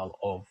JSON file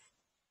of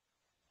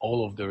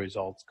all of the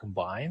results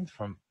combined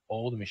from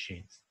all the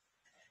machines.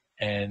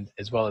 And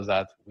as well as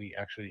that, we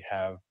actually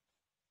have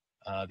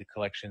the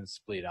collection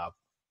split up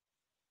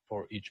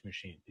for each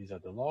machine. These are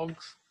the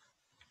logs,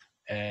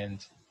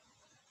 and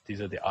these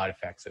are the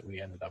artifacts that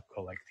we ended up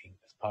collecting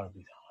as part of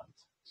these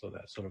hunts. So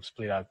they're sort of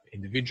split up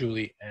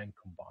individually and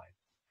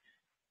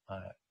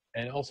combined.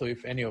 And also,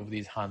 if any of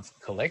these hunts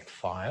collect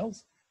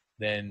files,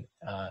 then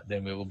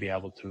we will be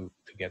able to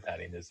get that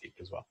in the Zeek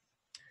as well.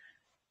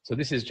 So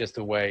this is just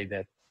a way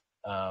that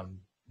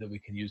that we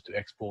can use to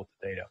export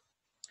the data.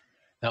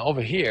 Now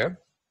over here,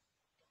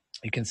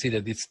 you can see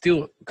that it's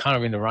still kind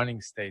of in the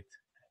running state,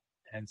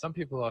 and some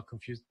people are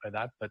confused by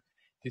that, but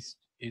this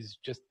is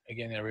just,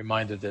 again, a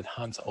reminder that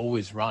hunts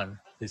always run.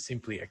 They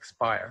simply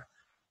expire.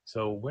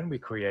 So when we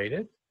create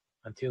it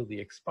until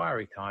the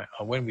expiry time,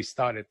 or when we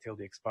start it till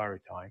the expiry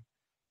time,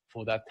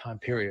 for that time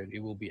period, it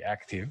will be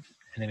active,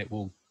 and then it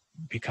will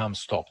become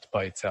stopped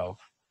by itself.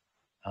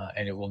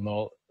 And it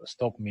will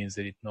stop means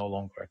that it no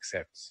longer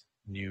accepts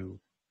new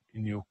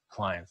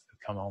clients that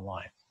come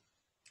online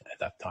at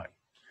that time.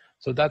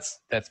 So that's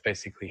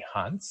basically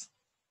hunts.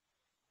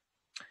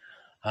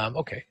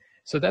 Okay,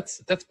 so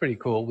that's pretty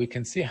cool. We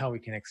can see how we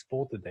can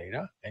export the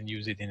data and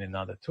use it in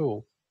another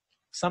tool.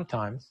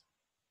 Sometimes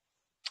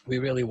we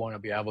really want to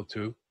be able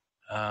to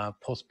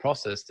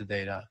post-process the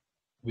data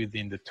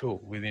within the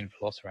tool, within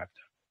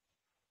Velociraptor.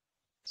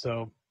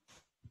 So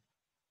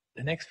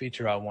the next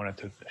feature I wanted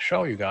to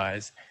show you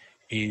guys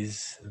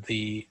is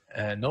the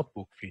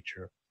notebook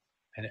feature.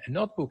 And a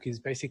notebook is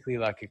basically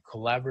like a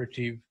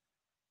collaborative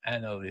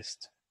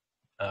analyst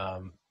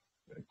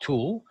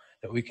tool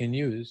that we can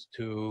use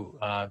to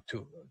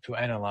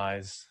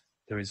analyze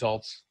the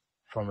results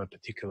from a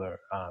particular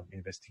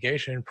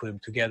investigation, put them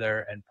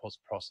together, and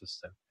post-process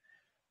them.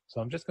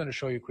 So I'm just going to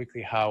show you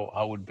quickly how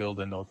I would build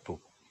a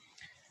notebook.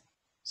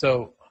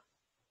 So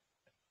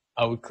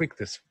I would click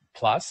this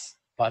plus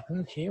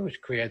button here,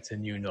 which creates a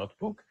new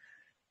notebook,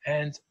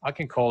 and I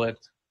can call it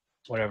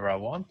whatever I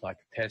want, like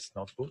test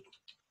notebook,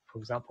 for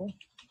example.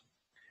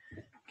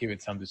 Give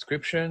it some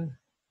description.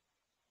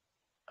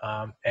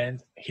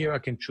 And here I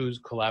can choose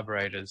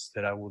collaborators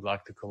that I would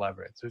like to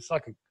collaborate. So it's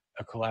like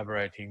a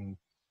collaborating,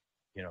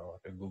 you know,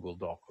 like a Google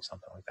Doc or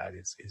something like that.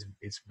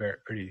 It's very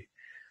pretty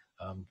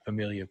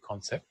familiar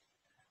concept.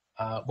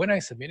 When I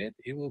submit it,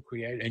 it will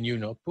create a new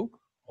notebook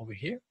over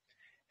here,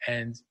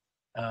 and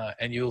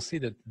you'll see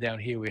that down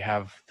here we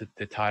have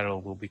the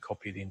title will be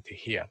copied into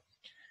here.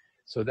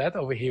 So that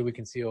over here we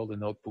can see all the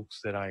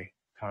notebooks that I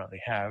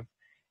currently have.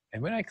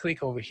 And when I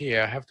click over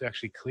here, I have to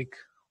actually click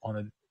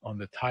on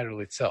the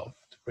title itself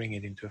to bring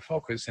it into a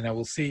focus, and I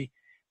will see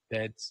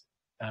that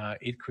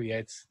it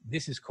creates,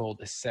 this is called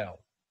a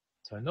cell.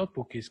 So a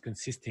notebook is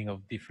consisting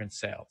of different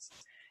cells.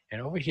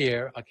 And over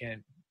here,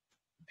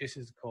 this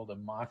is called a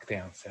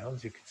markdown cell.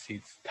 As you can see,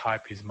 its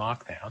type is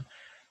markdown.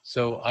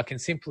 So I can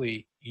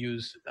simply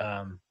use,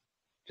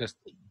 just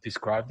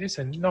describe this,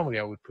 and normally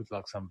I would put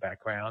like some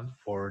background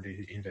for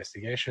the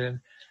investigation,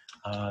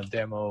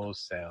 demo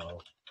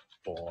cell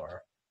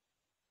for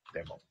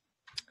demo.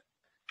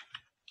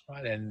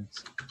 Right, and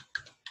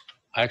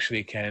I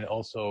actually can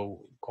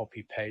also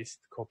copy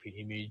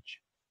image,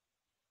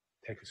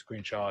 take a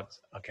screenshot.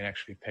 I can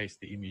actually paste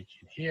the image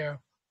in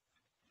here.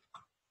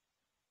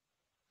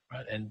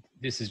 right? And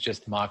this is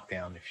just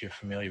Markdown. If you're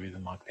familiar with the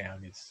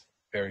Markdown, it's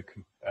very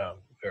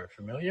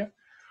familiar.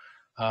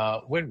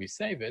 When we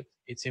save it,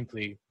 it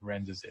simply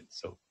renders it.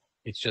 So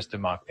it's just a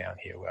Markdown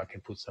here where I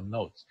can put some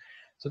notes.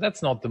 So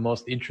that's not the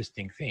most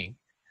interesting thing.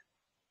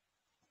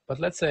 But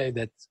let's say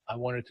that I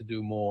wanted to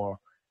do more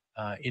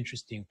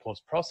interesting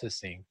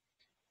post-processing.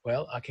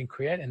 Well, I can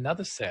create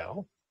another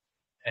cell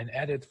and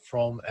add it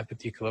from a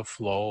particular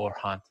flow or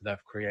hunt that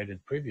I've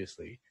created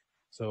previously.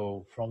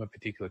 So from a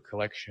particular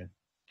collection.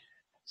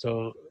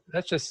 So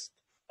let's just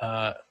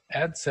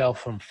add cell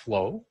from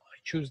flow. I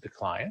choose the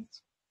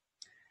client.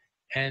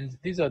 And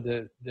these are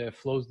the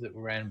flows that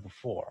we ran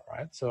before,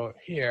 right? So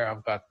here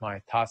I've got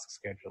my task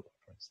scheduler,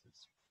 for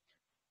instance.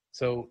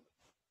 So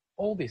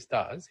all this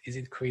does is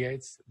it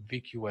creates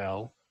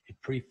VQL. It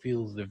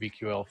pre-fills the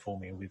VQL for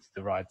me with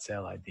the right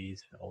cell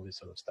IDs and all this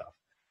sort of stuff.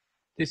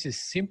 This is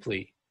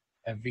simply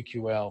a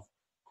VQL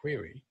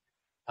query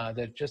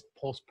that just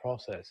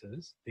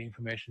post-processes the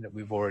information that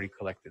we've already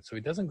collected. So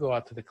it doesn't go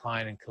out to the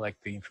client and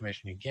collect the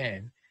information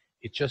again.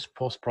 It just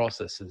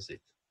post-processes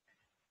it.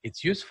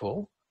 It's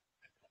useful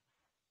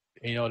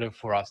in order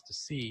for us to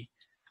see,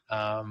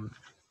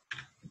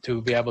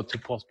 to be able to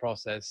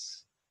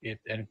post-process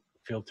it and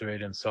filter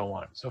it and so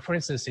on. So for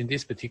instance, in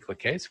this particular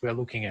case, we're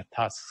looking at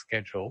task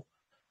schedule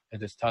and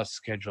this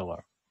task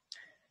scheduler.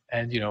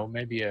 And, you know,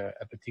 maybe a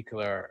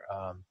particular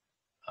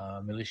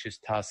malicious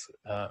task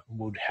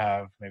would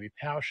have maybe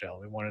PowerShell.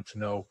 We wanted to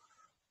know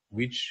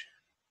which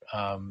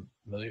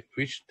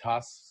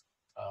tasks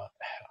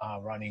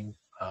are running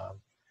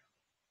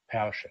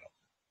PowerShell.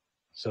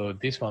 So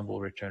this one will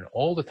return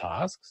all the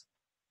tasks.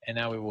 And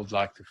now we would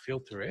like to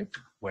filter it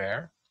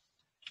where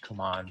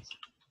command,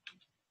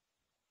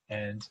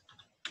 and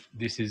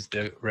this is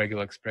the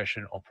regular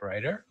expression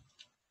operator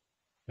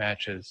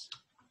matches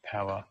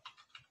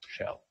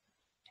PowerShell.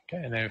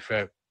 Okay, and then if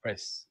I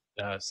press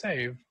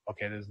save,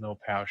 okay, there's no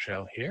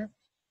PowerShell here.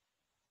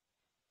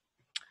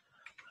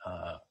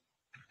 Let's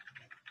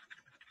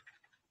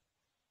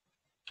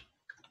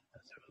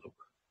have a look.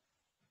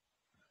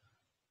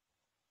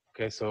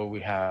 Okay, so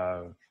we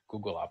have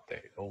Google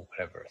update or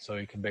whatever. So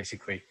you can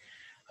basically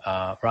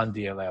run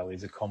DLL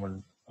is a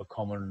common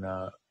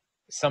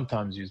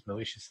sometimes used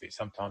maliciously,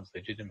 sometimes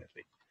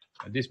legitimately.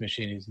 This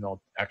machine is not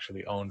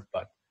actually owned,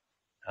 but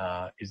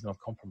is not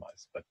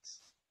compromised. But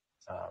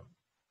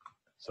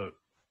so you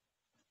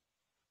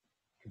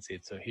can see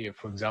it. So here,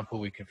 for example,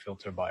 we can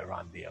filter by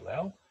run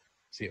DLL.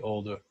 See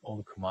all the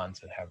commands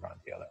that have run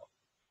DLL.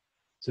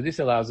 So this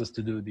allows us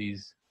to do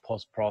these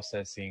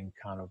post-processing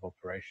kind of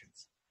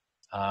operations.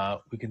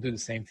 We can do the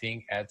same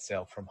thing, add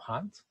cell from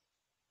hunt.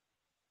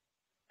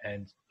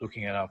 And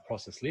looking at our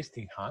process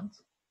listing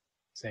hunt,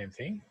 same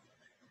thing.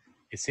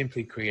 It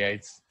simply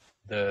creates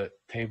the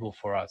table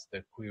for us,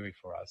 the query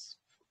for us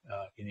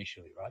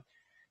initially, right?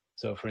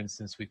 So for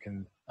instance, we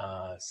can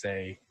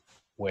say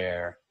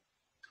where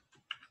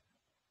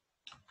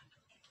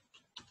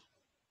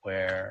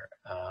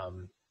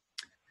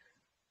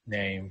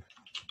name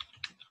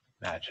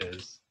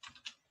matches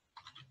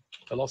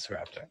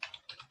Velociraptor.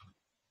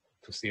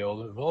 To see all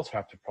the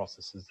Velociraptor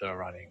processes that are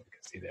running, we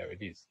can see there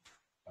it is.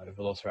 The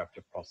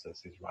Velociraptor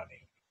process is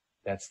running.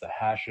 That's the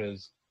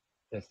hashes,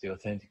 that's the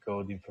authentic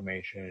code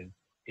information.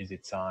 Is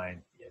it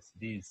signed? Yes,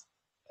 it is,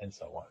 and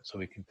so on. So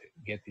we can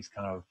get this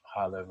kind of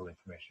high-level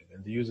information,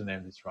 and the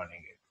username is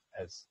running it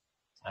as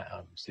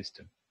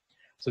system.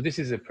 So this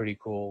is a pretty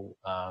cool,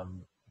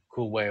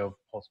 cool way of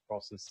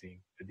post-processing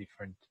the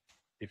different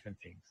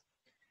things.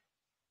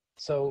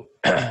 So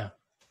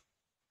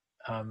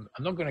I'm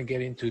not going to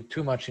get into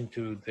too much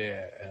into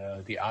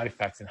the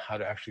artifacts and how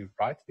to actually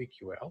write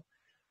VQL,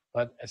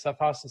 but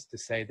suffice it to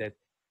say that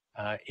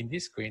in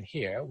this screen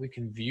here, we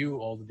can view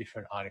all the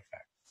different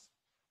artifacts.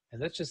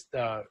 And let's just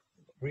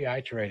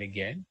reiterate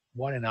again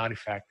what an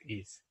artifact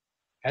is.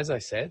 As I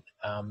said,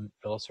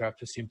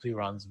 Velociraptor simply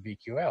runs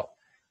VQL.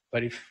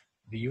 But if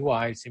the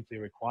UI simply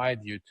required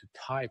you to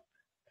type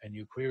a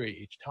new query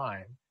each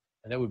time,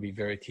 and that would be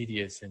very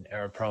tedious and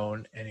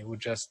error-prone, and it would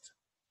just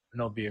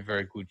not be a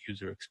very good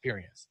user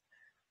experience.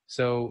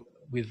 So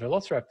with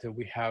Velociraptor,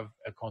 we have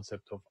a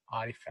concept of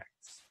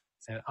artifacts.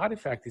 And an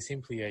artifact is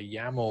simply a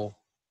YAML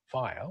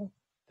file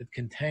that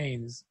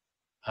contains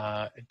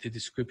the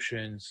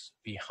descriptions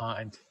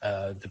behind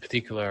the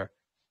particular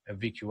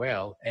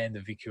VQL and the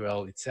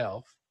VQL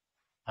itself.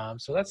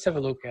 So let's have a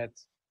look at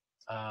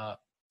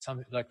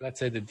something like, let's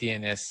say, the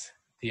DNS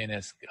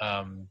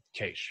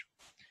cache.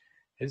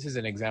 This is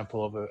an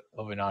example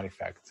of an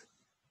artifact.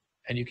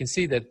 And you can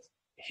see that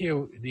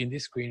here in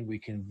this screen, we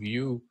can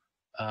view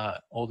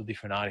all the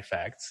different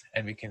artifacts,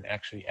 and we can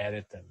actually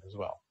edit them as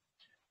well.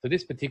 So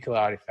this particular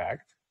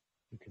artifact,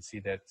 you can see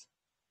that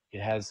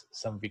it has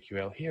some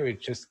VQL here.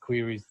 It just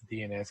queries the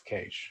DNS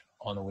cache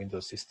on a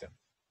Windows system.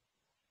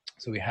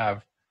 So we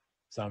have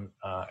some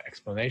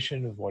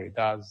explanation of what it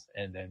does,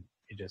 and then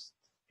it just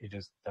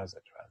does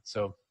it, right?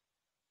 So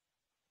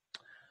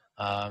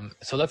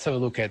so let's have a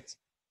look at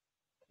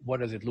what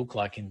does it look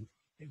like in.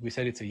 We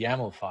said it's a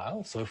YAML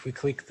file. So if we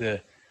click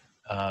the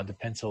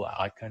pencil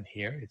icon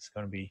here, it's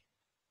going to be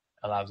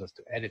allows us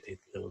to edit it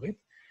a little bit.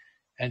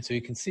 And so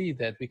you can see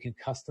that we can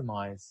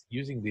customize,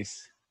 using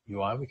this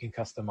UI, we can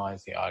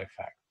customize the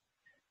artifact.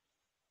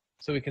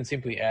 So we can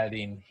simply add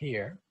in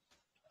here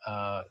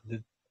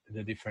the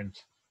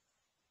different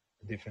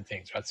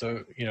things, right?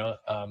 So,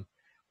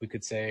 we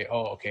could say,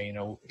 oh, okay,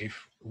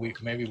 if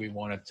maybe we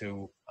wanted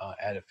to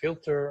add a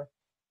filter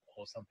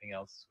or something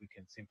else, we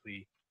can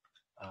simply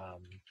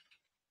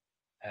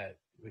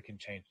we can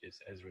change this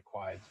as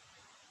required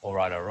or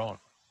write our own.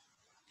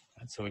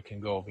 And so we can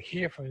go over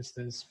here, for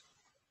instance,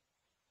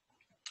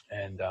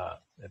 and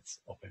let's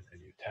open a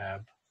new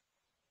tab.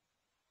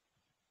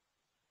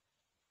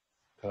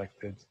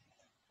 Collected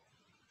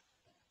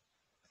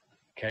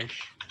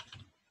cache.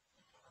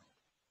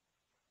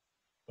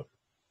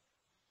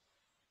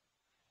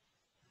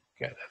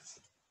 Okay, let's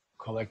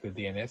collect the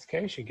DNS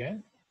cache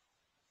again.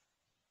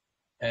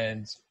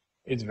 And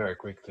it's very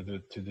quick to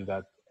do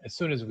that. As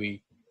soon as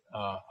we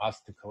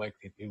ask to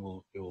collect it, it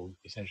will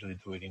essentially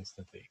do it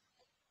instantly.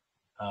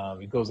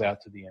 It goes out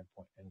to the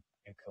endpoint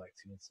and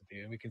collects it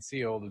instantly. And we can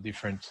see all the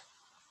different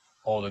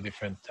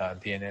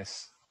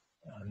DNS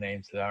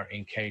names that are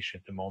in cache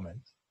at the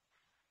moment.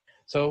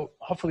 So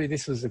hopefully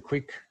this was a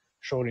quick,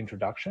 short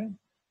introduction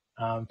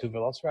to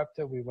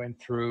Velociraptor. We went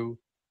through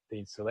the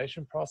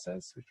installation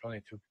process, which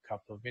only took a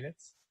couple of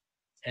minutes.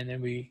 And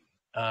then we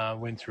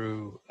went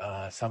through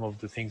some of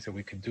the things that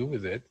we could do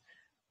with it.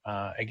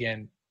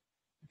 Again,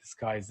 the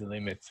sky's the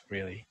limit,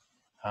 really.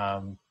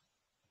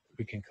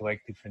 We can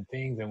collect different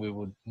things, and we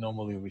would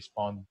normally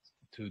respond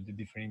to the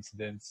different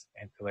incidents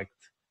and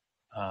collect,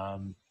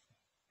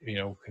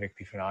 collect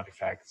different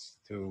artifacts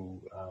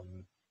to,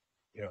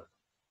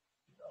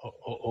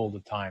 all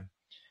the time.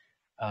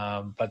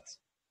 But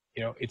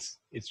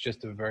it's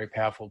just a very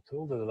powerful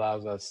tool that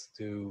allows us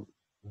to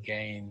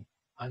gain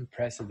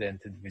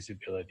unprecedented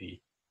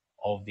visibility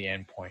of the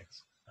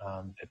endpoints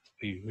that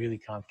we really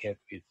can't get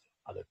with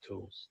other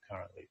tools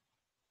currently.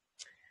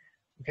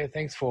 Okay,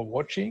 thanks for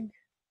watching.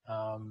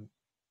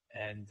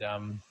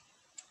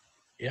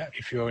 Yeah,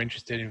 if you're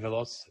interested in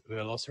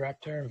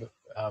Velociraptor,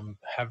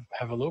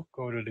 have a look,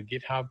 go to the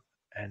GitHub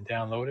and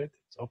download it.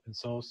 It's open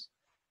source,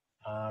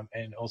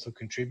 and also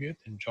contribute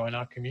and join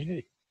our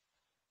community.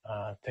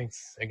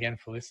 Thanks again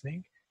for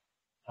listening.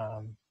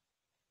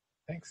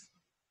 Thanks.